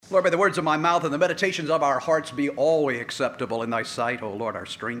Lord, may the words of my mouth and the meditations of our hearts be always acceptable in thy sight, O Lord, our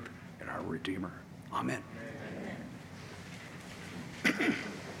strength and our Redeemer. Amen.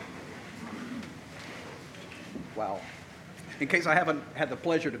 Wow. In case I haven't had the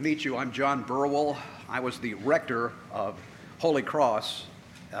pleasure to meet you, I'm John Burwell. I was the rector of Holy Cross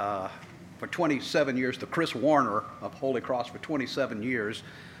for 27 years, the Chris Warner of Holy Cross for 27 years.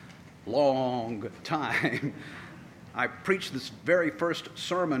 Long time. I preached this very first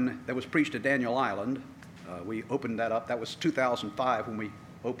sermon that was preached at Daniel Island. We opened that up. That was 2005 when we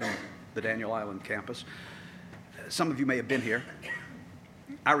opened the Daniel Island campus. Some of you may have been here.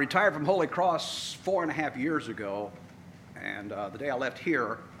 I retired from Holy Cross 4.5 years ago, and the day I left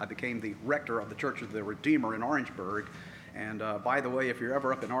here, I became the rector of the Church of the Redeemer in Orangeburg. And by the way, if you're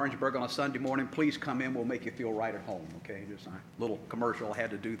ever up in Orangeburg on a Sunday morning, please come in. We'll make you feel right at home, okay? Just a little commercial. I had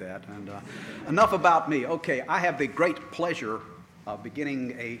to do that. And enough about me. Okay, I have the great pleasure of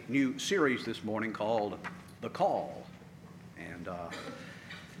beginning a new series this morning called The Call. And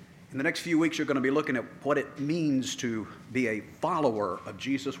in the next few weeks, you're going to be looking at what it means to be a follower of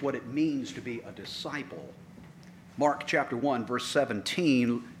Jesus, what it means to be a disciple. Mark chapter 1, verse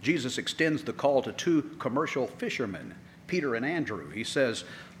 17, Jesus extends the call to two commercial fishermen, Peter and Andrew. He says,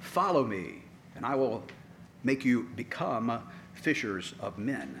 "Follow me, and I will make you become fishers of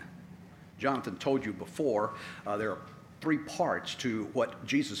men." Jonathan told you before, there are three parts to what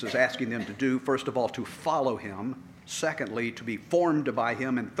Jesus is asking them to do. First of all, to follow him. Secondly, to be formed by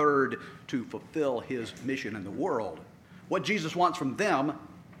him. And third, to fulfill his mission in the world. What Jesus wants from them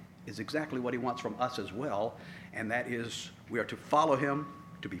is exactly what he wants from us as well, and that is we are to follow him,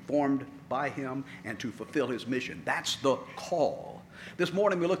 to be formed by him, and to fulfill his mission. That's the call. This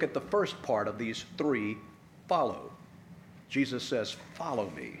morning we look at the first part of these three, follow. Jesus says, "Follow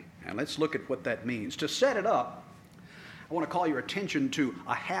me." And let's look at what that means. To set it up, I want to call your attention to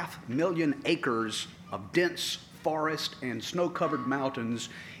 500,000 acres of dense forest and snow-covered mountains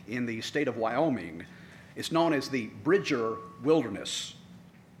in the state of Wyoming. It's known as the Bridger Wilderness.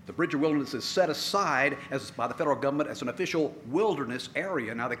 The Bridger Wilderness is set aside by the federal government as an official wilderness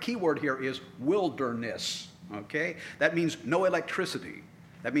area. Now, the key word here is wilderness, okay? That means no electricity.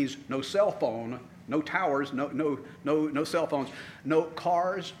 That means no cell phone, no towers, no cell phones, no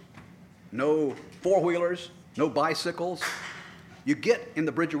cars, no four-wheelers, no bicycles. You get in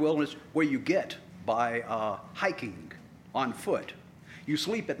the Bridger Wilderness where you get by hiking on foot. You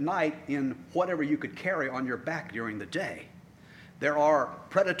sleep at night in whatever you could carry on your back during the day. There are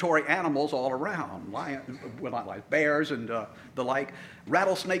predatory animals all around, like bears and the like.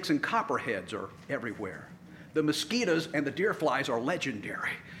 Rattlesnakes and copperheads are everywhere. The mosquitoes and the deer flies are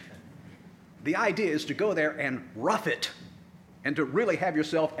legendary. The idea is to go there and rough it and to really have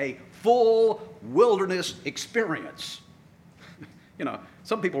yourself a full wilderness experience. You know,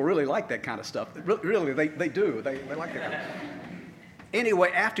 some people really like that kind of stuff. Really, they do. They like that.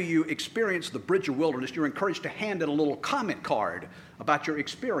 Anyway, after you experience the Bridger Wilderness, you're encouraged to hand in a little comment card about your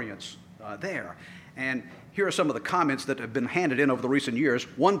experience there. And here are some of the comments that have been handed in over the recent years.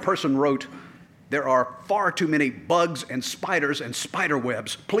 One person wrote, "There are far too many bugs and spiders and spider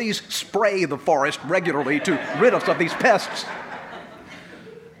webs. Please spray the forest regularly to rid us of these pests."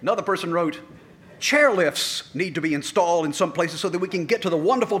 Another person wrote, "Chairlifts need to be installed in some places so that we can get to the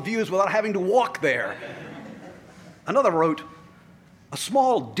wonderful views without having to walk there." Another wrote, "A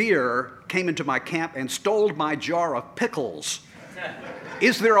small deer came into my camp and stole my jar of pickles.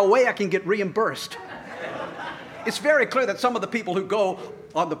 Is there a way I can get reimbursed?" It's very clear that some of the people who go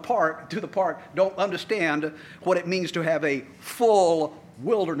to the park don't understand what it means to have a full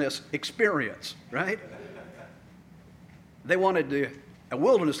wilderness experience, right? They wanted a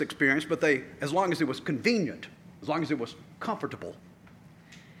wilderness experience, but as long as it was convenient, as long as it was comfortable.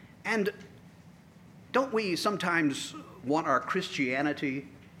 And don't we sometimes want our Christianity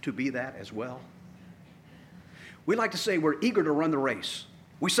to be that as well? We like to say we're eager to run the race.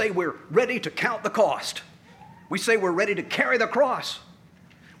 We say we're ready to count the cost. We say we're ready to carry the cross.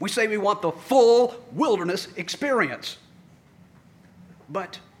 We say we want the full wilderness experience.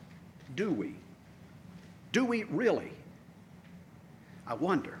 But do we? Do we really? I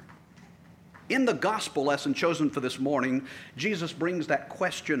wonder. In the gospel lesson chosen for this morning, Jesus brings that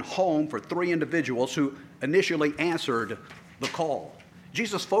question home for three individuals who initially answered the call.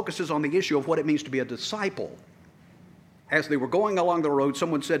 Jesus focuses on the issue of what it means to be a disciple. As they were going along the road,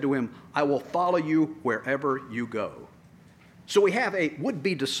 someone said to him, "I will follow you wherever you go." So we have a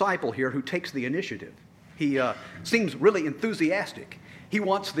would-be disciple here who takes the initiative. He seems really enthusiastic. He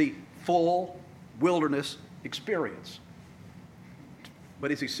wants the full wilderness experience.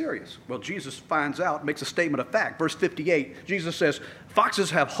 But is he serious? Well, Jesus finds out, makes a statement of fact. Verse 58, Jesus says,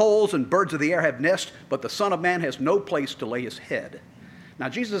 Foxes have holes and birds of the air have nests, but the Son of Man has no place to lay his head. Now,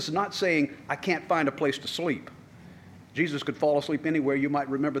 Jesus is not saying, I can't find a place to sleep. Jesus could fall asleep anywhere. You might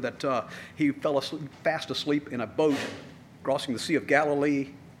remember that he fell asleep, fast asleep in a boat crossing the Sea of Galilee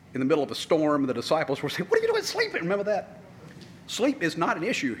in the middle of a storm. The disciples were saying, what are you doing sleeping? Remember that? Sleep is not an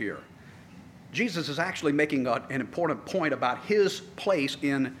issue here. Jesus is actually making an important point about his place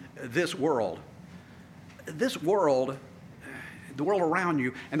in this world. This world, the world around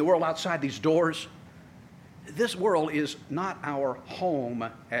you and the world outside these doors, this world is not our home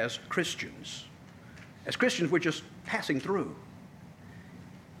as Christians. As Christians, we're just passing through.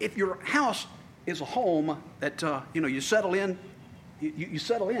 If your house is a home that, you settle in, you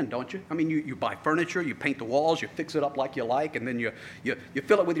settle in, don't you? I mean, you buy furniture, you paint the walls, you fix it up like you like, and then you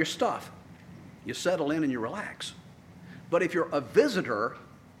fill it with your stuff. You settle in and you relax. But if you're a visitor,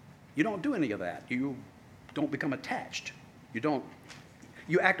 you don't do any of that. You don't become attached.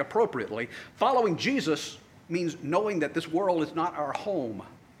 You act appropriately. Following Jesus means knowing that this world is not our home.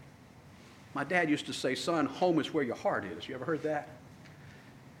 My dad used to say, son, home is where your heart is. You ever heard that?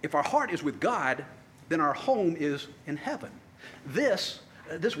 If our heart is with God, then our home is in heaven. This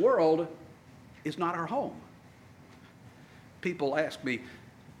world is not our home. People ask me,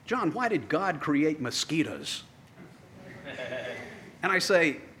 John, why did God create mosquitoes? And I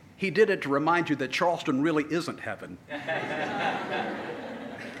say, he did it to remind you that Charleston really isn't heaven.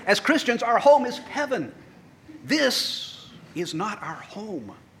 As Christians, our home is heaven. This is not our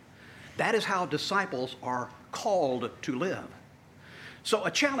home. That is how disciples are called to live. So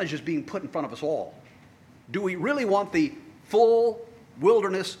a challenge is being put in front of us all. Do we really want the full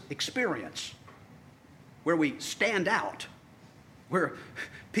wilderness experience where we stand out, where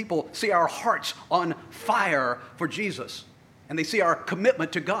people see our hearts on fire for Jesus and they see our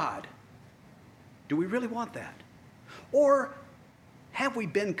commitment to God? Do we really want that? Or have we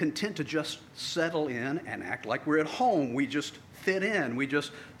been content to just settle in and act like we're at home? We just fit in. We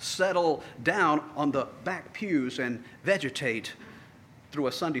just settle down on the back pews and vegetate through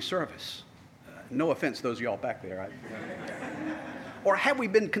a Sunday service. No offense to those of y'all back there. Or have we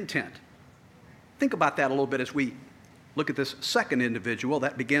been content? Think about that a little bit as we look at this second individual.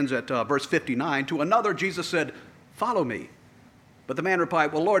 That begins at verse 59. To another, Jesus said, follow me. But the man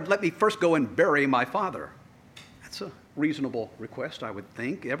replied, well, Lord, let me first go and bury my father. That's a reasonable request, I would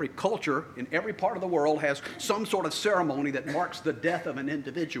think. Every culture in every part of the world has some sort of ceremony that marks the death of an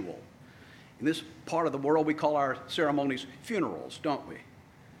individual. In this part of the world, we call our ceremonies funerals, don't we?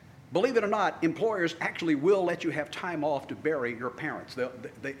 Believe it or not, employers actually will let you have time off to bury your parents.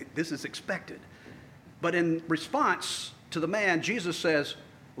 This is expected. But in response to the man, Jesus says,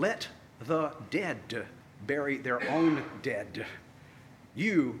 let the dead bury their own dead.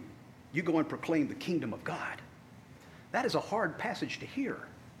 You go and proclaim the kingdom of God. That is a hard passage to hear.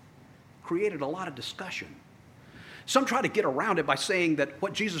 Created a lot of discussion. Some try to get around it by saying that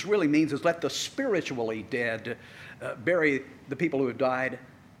what Jesus really means is let the spiritually dead bury the people who have died.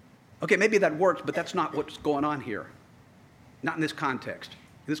 Okay, maybe that works, but that's not what's going on here. Not in this context.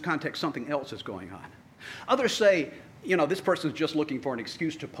 In this context, something else is going on. Others say, this person's just looking for an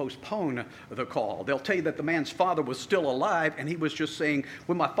excuse to postpone the call. They'll tell you that the man's father was still alive, and he was just saying,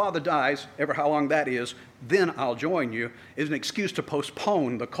 when my father dies, ever how long that is, then I'll join you, is an excuse to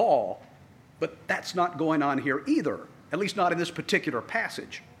postpone the call. But that's not going on here either, at least not in this particular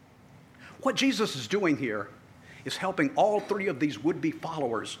passage. What Jesus is doing here is helping all three of these would-be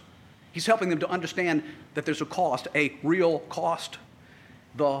followers. He's helping them to understand that there's a cost, a real cost.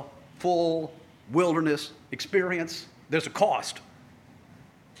 The full wilderness experience, there's a cost.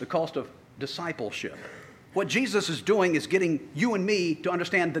 The cost of discipleship. What Jesus is doing is getting you and me to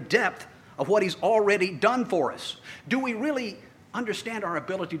understand the depth of what he's already done for us. Do we really understand our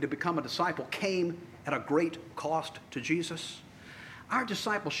ability to become a disciple came at a great cost to Jesus? Our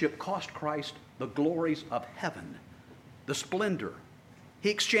discipleship cost Christ the glories of heaven, the splendor. He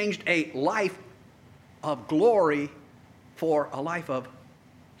exchanged a life of glory for a life of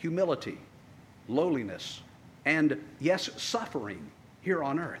humility, lowliness, and yes, suffering here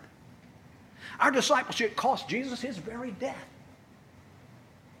on earth. Our discipleship cost Jesus his very death.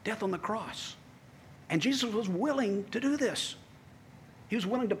 Death on the cross. And Jesus was willing to do this. He was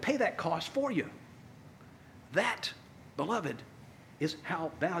willing to pay that cost for you. That, beloved, is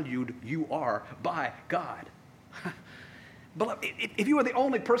how valued you are by God. Beloved, if you were the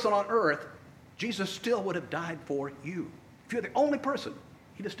only person on earth, Jesus still would have died for you. If you're the only person,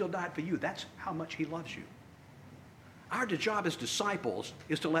 he'd have still died for you. That's how much he loves you. Our job as disciples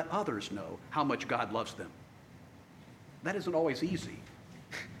is to let others know how much God loves them. That isn't always easy,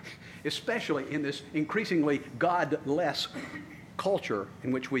 especially in this increasingly God-less culture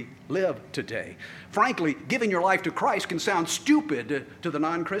in which we live today. Frankly, giving your life to Christ can sound stupid to the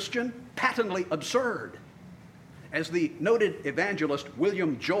non-Christian, patently absurd. As the noted evangelist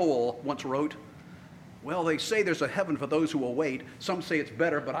William Joel once wrote, "Well, they say there's a heaven for those who will wait. Some say it's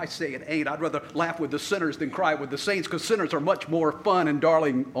better, but I say it ain't. I'd rather laugh with the sinners than cry with the saints, because sinners are much more fun, and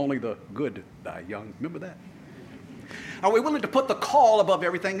darling, only the good die young." Remember that? Are we willing to put the call above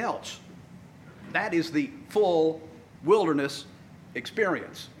everything else? That is the full wilderness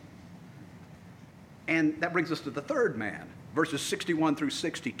experience. And that brings us to the third man, verses 61 through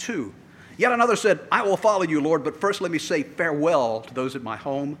 62. "Yet another said, 'I will follow you, Lord, but first let me say farewell to those at my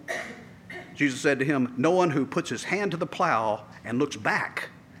home.' Jesus said to him, 'No one who puts his hand to the plow and looks back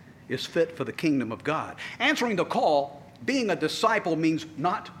is fit for the kingdom of God.'" Answering the call, being a disciple means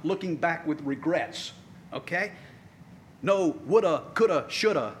not looking back with regrets, okay? No woulda, coulda,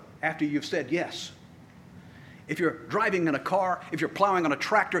 shoulda after you've said yes. If you're driving in a car, if you're plowing on a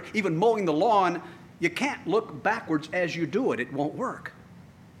tractor, even mowing the lawn, you can't look backwards as you do it. It won't work.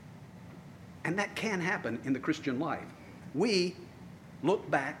 And that can happen in the Christian life. We look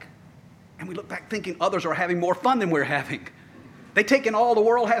back, and we look back thinking others are having more fun than we're having. They take in all the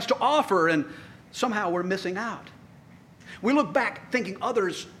world has to offer, and somehow we're missing out. We look back thinking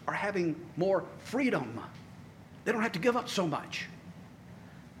others are having more freedom. They don't have to give up so much.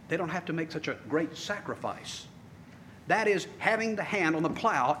 They don't have to make such a great sacrifice. That is having the hand on the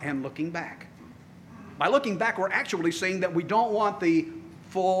plow and looking back. By looking back, we're actually saying that we don't want the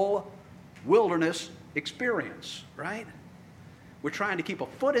full wilderness experience, right? We're trying to keep a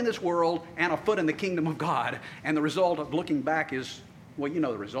foot in this world and a foot in the kingdom of God. And the result of looking back is, well, you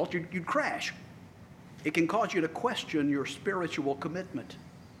know the result. You'd crash. It can cause you to question your spiritual commitment.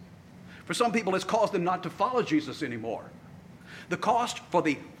 For some people, it's caused them not to follow Jesus anymore. The cost for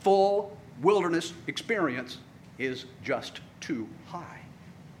the full wilderness experience is just too high,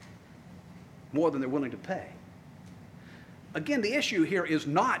 more than they're willing to pay. Again, the issue here is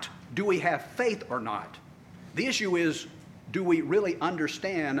not, do we have faith or not? The issue is, do we really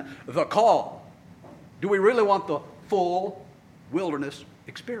understand the call? Do we really want the full wilderness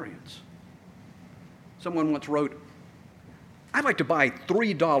experience? Someone once wrote, "I'd like to buy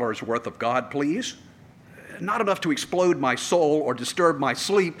 $3 worth of God, please. Not enough to explode my soul or disturb my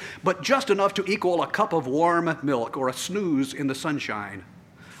sleep, but just enough to equal a cup of warm milk or a snooze in the sunshine.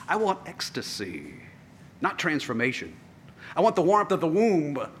 I want ecstasy, not transformation. I want the warmth of the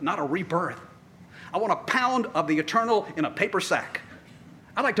womb, not a rebirth. I want a pound of the eternal in a paper sack.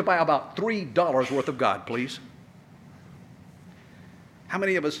 I'd like to buy about $3 worth of God, please." How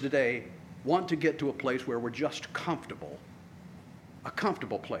many of us today want to get to a place where we're just comfortable? A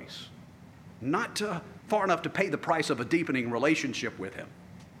comfortable place. Not far enough to pay the price of a deepening relationship with Him.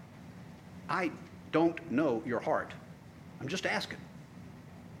 I don't know your heart. I'm just asking.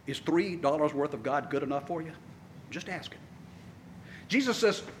 Is $3 worth of God good enough for you? Just asking. Jesus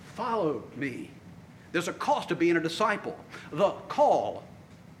says, "Follow me." There's a cost to being a disciple. The call,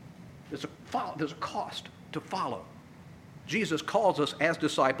 there's a cost to follow. Jesus calls us as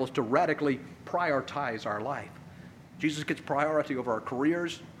disciples to radically prioritize our life. Jesus gets priority over our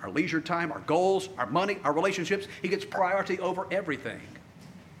careers, our leisure time, our goals, our money, our relationships. He gets priority over everything.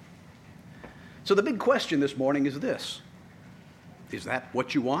 So the big question this morning is this: is that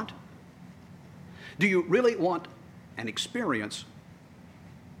what you want? Do you really want an experience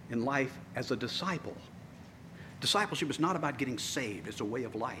in life as a disciple? Discipleship is not about getting saved. It's a way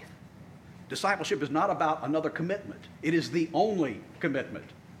of life. Discipleship is not about another commitment. It is the only commitment.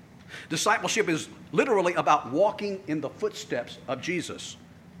 Discipleship is literally about walking in the footsteps of Jesus.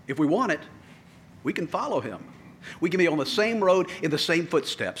 If we want it, we can follow Him. We can be on the same road in the same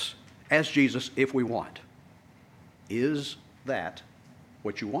footsteps as Jesus if we want. Is that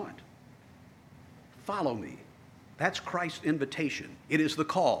what you want? Follow me. That's Christ's invitation. It is the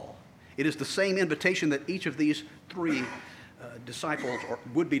call. It is the same invitation that each of these three disciples or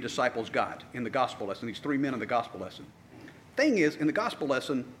would-be disciples got in the gospel lesson, these three men in the gospel lesson. Thing is, in the gospel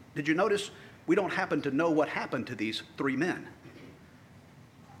lesson, did you notice we don't happen to know what happened to these three men?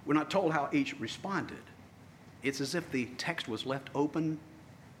 We're not told how each responded. It's as if the text was left open,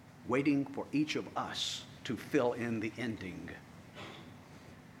 waiting for each of us to fill in the ending.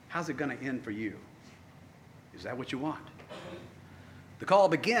 How's it going to end for you? Is that what you want? The call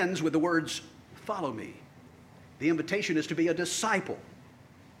begins with the words, "Follow me." The invitation is to be a disciple.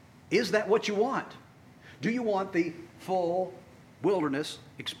 Is that what you want? Do you want the full wilderness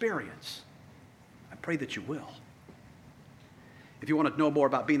experience? I pray that you will. If you want to know more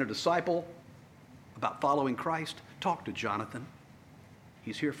about being a disciple, about following Christ, talk to Jonathan.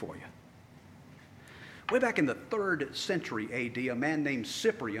 He's here for you. Way back in the 3rd century AD, a man named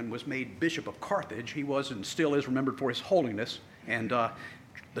Cyprian was made Bishop of Carthage. He was and still is remembered for his holiness and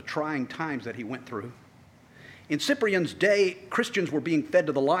the trying times that he went through. In Cyprian's day, Christians were being fed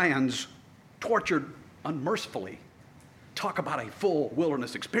to the lions, tortured unmercifully. Talk about a full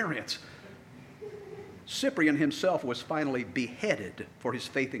wilderness experience. Cyprian himself was finally beheaded for his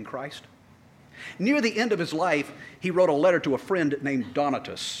faith in Christ. Near the end of his life, he wrote a letter to a friend named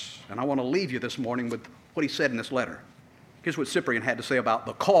Donatus. And I want to leave you this morning with what he said in this letter. Here's what Cyprian had to say about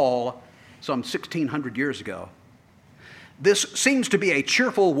the call some 1,600 years ago. This seems to be a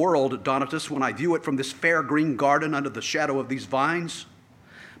cheerful world, Donatus, when I view it from this fair green garden under the shadow of these vines.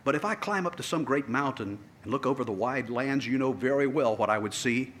 But if I climb up to some great mountain and look over the wide lands, you know very well what I would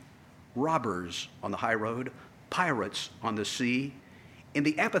see. Robbers on the high road, pirates on the sea, in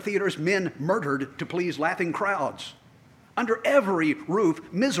the amphitheaters, men murdered to please laughing crowds. Under every roof,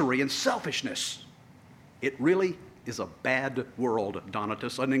 misery and selfishness. It really is a bad world,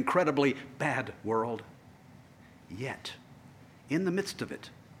 Donatus, an incredibly bad world. Yet, in the midst of it,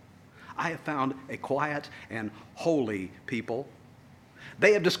 I have found a quiet and holy people.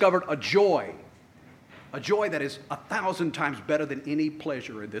 They have discovered a joy that is 1,000 times better than any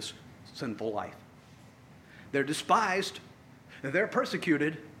pleasure in this sinful life. They're despised, they're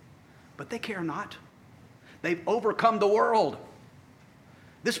persecuted, but they care not. They've overcome the world.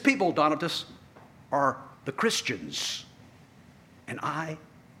 This people, Donatus, are the Christians, and I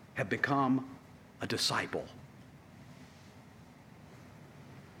have become a disciple.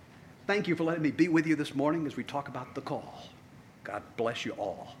 Thank you for letting me be with you this morning as we talk about the call. God bless you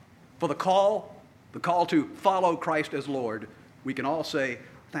all. For the call to follow Christ as Lord, we can all say,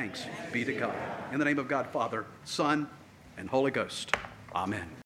 thanks be to God. In the name of God, Father, Son, and Holy Ghost. Amen.